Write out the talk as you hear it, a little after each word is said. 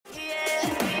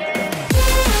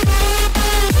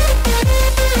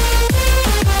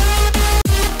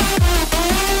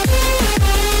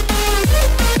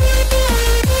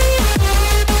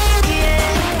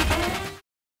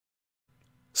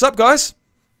Sup guys?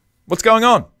 What's going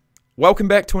on? Welcome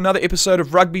back to another episode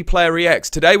of Rugby Player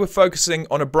Reacts. Today we're focusing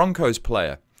on a Broncos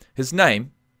player. His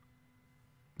name,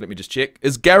 let me just check,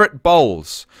 is Garrett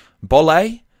Bolles.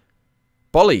 Bolles?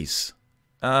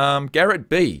 Garrett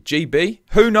B. GB?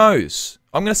 Who knows?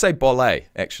 I'm going to say Bolles,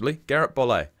 actually. Garrett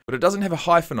Bolles. But it doesn't have a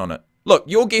hyphen on it. Look,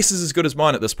 your guess is as good as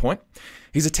mine at this point.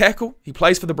 He's a tackle. He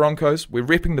plays for the Broncos. We're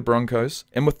repping the Broncos.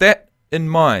 And with that in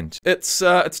mind, it's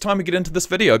time to get into this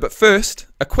video. But first,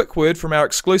 a quick word from our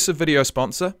exclusive video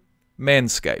sponsor,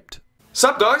 Manscaped.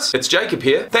 Sup guys, it's Jacob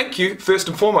here. Thank you first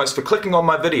and foremost for clicking on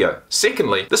my video.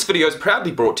 Secondly, this video is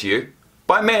proudly brought to you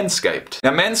by Manscaped.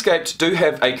 Now Manscaped do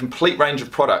have a complete range of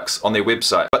products on their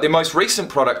website, but their most recent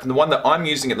product, and the one that I'm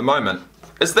using at the moment,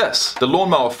 is this, the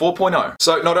Lawnmower 4.0.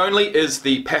 So not only is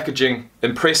the packaging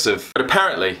impressive, but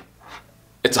apparently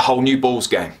it's a whole new balls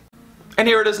game. And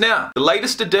here it is now, the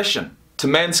latest addition to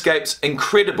Manscaped's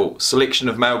incredible selection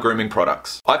of male grooming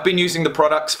products. I've been using the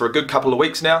products for a good couple of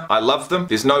weeks now. I love them.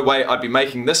 There's no way I'd be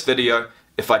making this video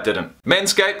if I didn't.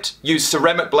 Manscaped use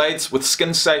ceramic blades with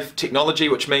skin-safe technology,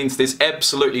 which means there's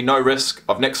absolutely no risk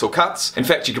of nicks or cuts. In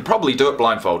fact, you could probably do it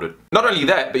blindfolded. Not only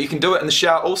that, but you can do it in the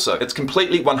shower also. It's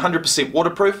completely 100%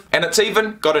 waterproof, and it's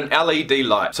even got an LED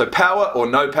light. So power or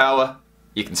no power,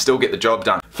 you can still get the job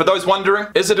done. For those wondering,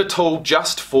 is it a tool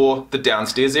just for the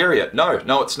downstairs area? No,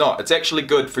 it's not. It's actually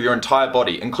good for your entire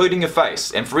body, including your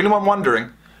face. And for anyone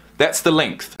wondering, that's the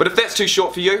length. But if that's too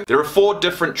short for you, there are 4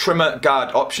 different trimmer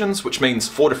guard options, which means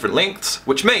 4 different lengths,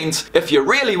 which means if you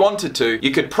really wanted to,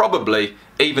 you could probably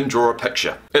even draw a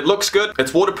picture. It looks good,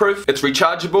 it's waterproof, it's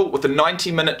rechargeable with a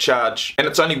 90-minute charge, and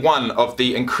it's only one of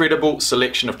the incredible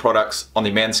selection of products on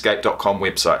the manscaped.com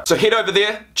website. So head over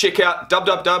there, check out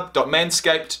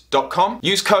www.manscaped.com,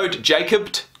 use code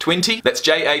JACOBD20, that's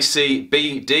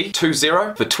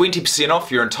JACBD20 for 20%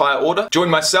 off your entire order. Join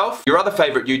myself, your other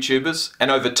favourite YouTubers, and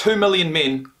over 2 million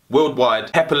men worldwide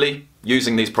happily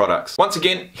using these products. Once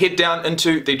again, head down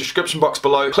into the description box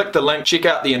below, click the link, check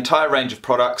out the entire range of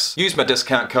products, use my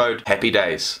discount code, happy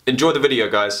days. Enjoy the video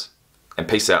guys, and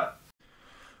peace out.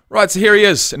 Right, so here he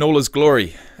is in all his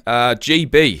glory.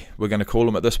 GB, we're going to call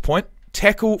him at this point.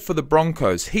 Tackle for the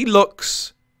Broncos. He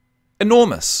looks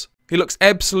enormous. He looks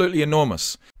absolutely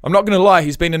enormous. I'm not going to lie,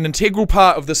 he's been an integral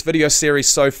part of this video series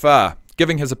so far,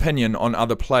 giving his opinion on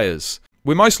other players.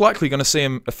 We're most likely going to see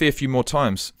him a fair few more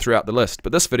times throughout the list,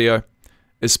 but this video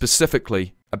is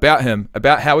specifically about him,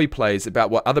 about how he plays,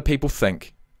 about what other people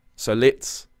think. So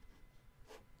let's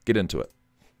get into it.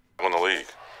 I'm in the league.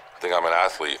 I think I'm an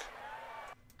athlete.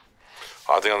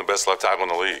 I think I'm the best left tackle in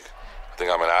the league. I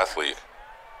think I'm an athlete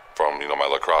from, my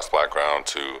lacrosse background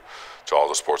to all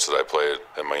the sports that I played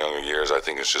in my younger years. I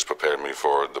think it's just prepared me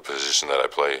for the position that I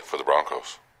play for the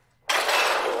Broncos.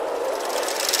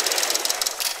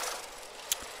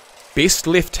 Best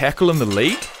left tackle in the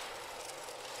league?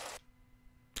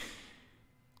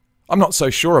 I'm not so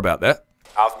sure about that.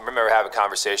 I remember having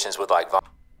conversations with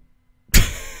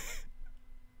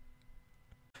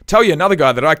Tell you another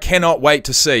guy that I cannot wait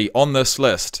to see on this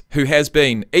list, who has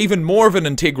been even more of an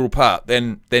integral part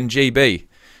than GB.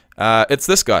 It's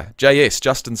this guy, JS,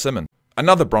 Justin Simmons.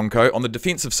 Another Bronco on the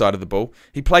defensive side of the ball.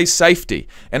 He plays safety.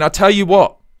 And I tell you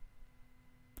what,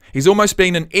 he's almost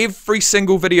been in every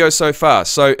single video so far,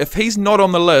 so if he's not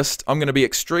on the list, I'm going to be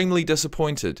extremely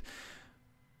disappointed.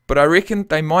 But I reckon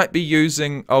they might be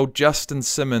using old Justin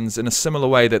Simmons in a similar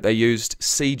way that they used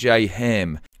CJ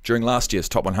Ham during last year's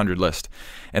Top 100 list.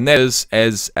 And that is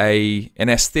as an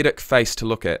aesthetic face to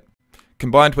look at,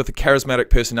 combined with a charismatic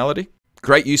personality,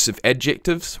 great use of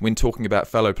adjectives when talking about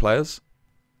fellow players.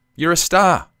 You're a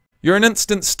star. You're an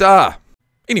instant star.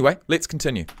 Anyway, let's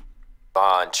continue.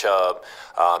 Chubb,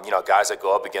 guys that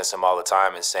go up against him all the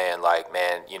time and saying like,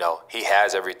 man, he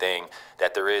has everything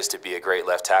that there is to be a great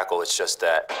left tackle. It's just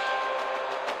that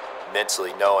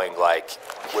mentally knowing like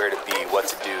where to be, what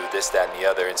to do, this, that, and the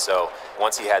other. And so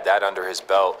once he had that under his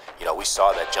belt, we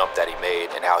saw that jump that he made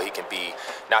and how he can be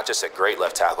not just a great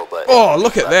left tackle, but oh,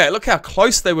 look at that! Look how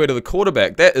close they were to the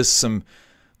quarterback. That is some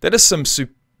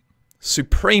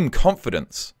supreme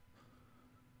confidence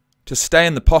to stay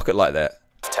in the pocket like that.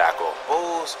 Tackle.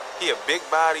 He a big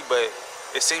body, but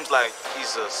it seems like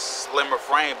he's a slimmer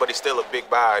frame, but he's still a big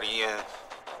body. And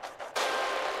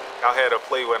I had a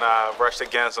play when I rushed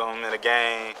against him in a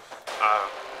game.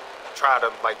 Tried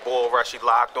to bull rush, he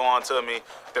locked on to me.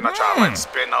 Then I tried to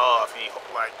spin off. He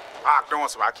locked on,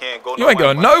 so I can't go. You ain't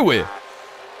going nowhere.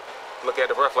 Look at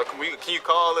the ref like, can you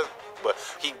call it? But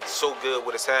he's so good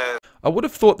with his hands. I would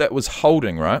have thought that was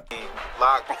holding, right? He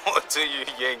locked on to you,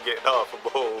 you ain't getting off for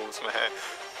Bolles, man.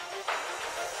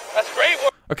 That's great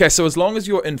work. Okay, so as long as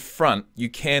you're in front, you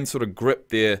can sort of grip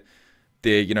their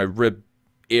their, you know, rib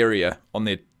area on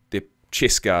their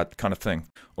chest guard kind of thing.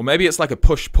 Or maybe it's like a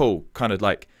push-pull, kind of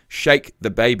like shake the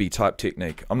baby type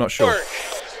technique. I'm not sure.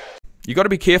 You got to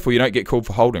be careful you don't get called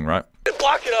for holding, right?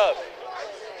 Block it up.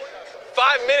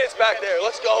 5 minutes back there.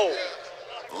 Let's go.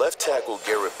 Left tackle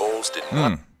Garrett Bolles did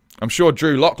not I'm sure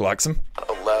Drew Lock likes him.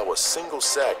 allow a single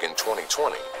sack in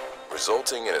 2020,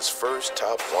 resulting in his first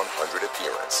top 100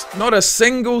 appearance. Not a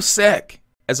single sack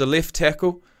as a left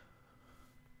tackle.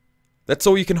 That's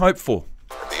all you can hope for.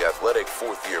 The athletic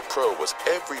fourth-year pro was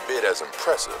every bit as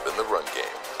impressive in the run game.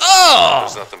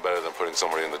 There's nothing better than putting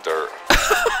somebody in the dirt.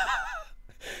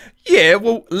 Yeah,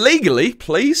 well, legally,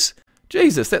 please.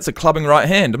 Jesus, that's a clubbing right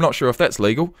hand. I'm not sure if that's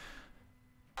legal.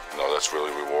 No, that's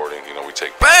really rewarding. You know, we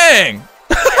take... Bang!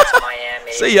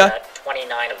 Miami. See ya.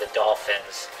 29 of the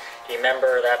Dolphins. Do you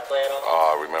remember that play at all?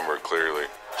 Oh, I remember it clearly.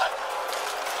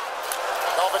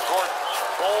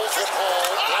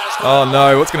 Oh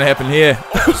no, what's going to happen here?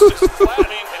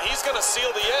 And he's going to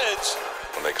seal the edge.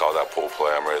 When they call that pull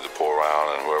play, I'm ready to pull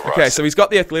around and whoever Okay, so he's got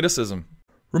the athleticism.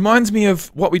 Reminds me of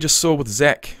what we just saw with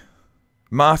Zach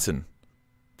Martin,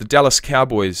 the Dallas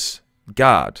Cowboys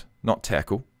guard, not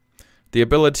tackle. The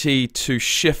ability to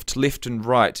shift left and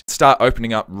right, start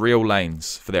opening up real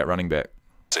lanes for that running back.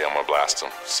 see I'm going to blast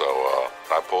him. So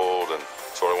I pulled and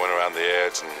sort of went around the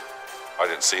edge, and I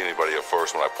didn't see anybody at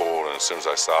first when I pulled, and as soon as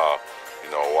I saw,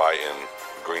 you know, a white and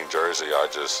green jersey, I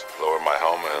just lowered my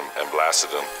helmet and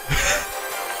blasted him.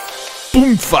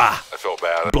 Boom-fa! I felt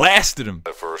bad Blasted him.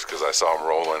 at first because I saw him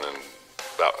rolling, and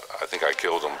I think I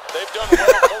killed him. They've done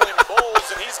well pulling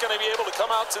Bolles, and he's going to be able to come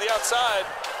out to the outside,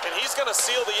 and he's going to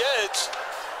seal the edge.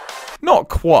 Not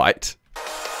quite.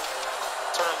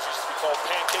 Terms used to be called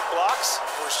pancake blocks.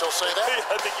 Can we still say that?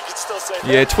 I think you can still say that.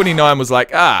 Yeah, 29 was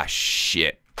like, ah,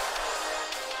 shit.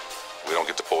 We don't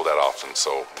get to pull that often,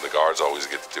 so the guards always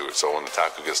get to do it. So when the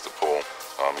tackle gets to pull,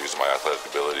 I'm using my athletic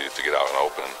ability to get out and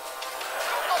open.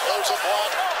 There's a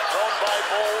block thrown by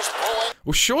Bolles, pulling.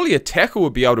 Well, surely a tackle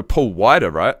would be able to pull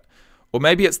wider, right? Or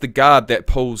maybe it's the guard that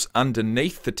pulls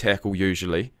underneath the tackle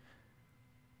usually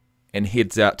and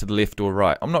heads out to the left or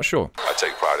right. I'm not sure. I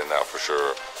take pride in that for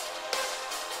sure.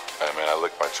 And man, I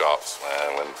lick my chops,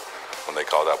 man, when they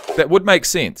call that pull. That would make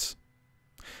sense.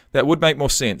 That would make more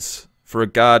sense for a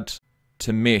guard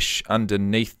to mesh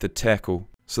underneath the tackle.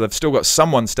 So they've still got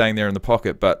someone staying there in the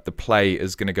pocket, but the play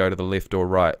is going to go to the left or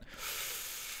right.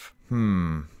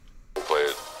 Play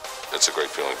it. It's a great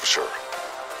feeling for sure.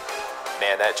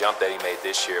 Man, that jump that he made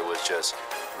this year was just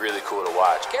really cool to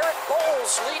watch. Garrett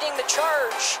Bolles leading the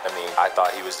charge. I mean, I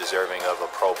thought he was deserving of a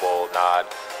Pro Bowl nod,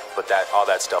 but all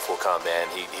that stuff will come, man.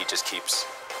 He just keeps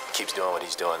doing what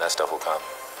he's doing. That stuff will come.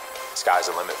 Sky's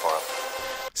the limit for him.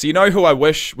 So you know who I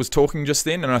wish was talking just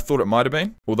then, and I thought it might have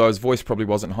been, although his voice probably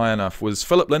wasn't high enough, was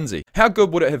Philip Lindsay. How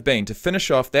good would it have been to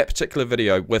finish off that particular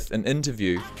video with an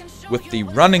interview with the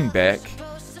running back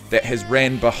that has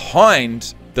ran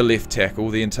behind the left tackle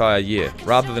the entire year,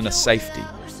 rather than a safety?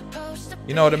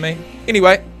 You know what I mean?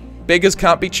 Anyway, beggars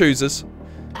can't be choosers.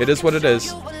 It is what it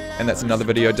is, and that's another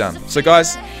video done. So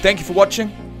guys, thank you for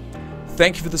watching,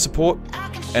 thank you for the support,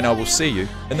 and I will see you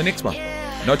in the next one.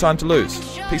 No time to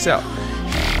lose. Peace out.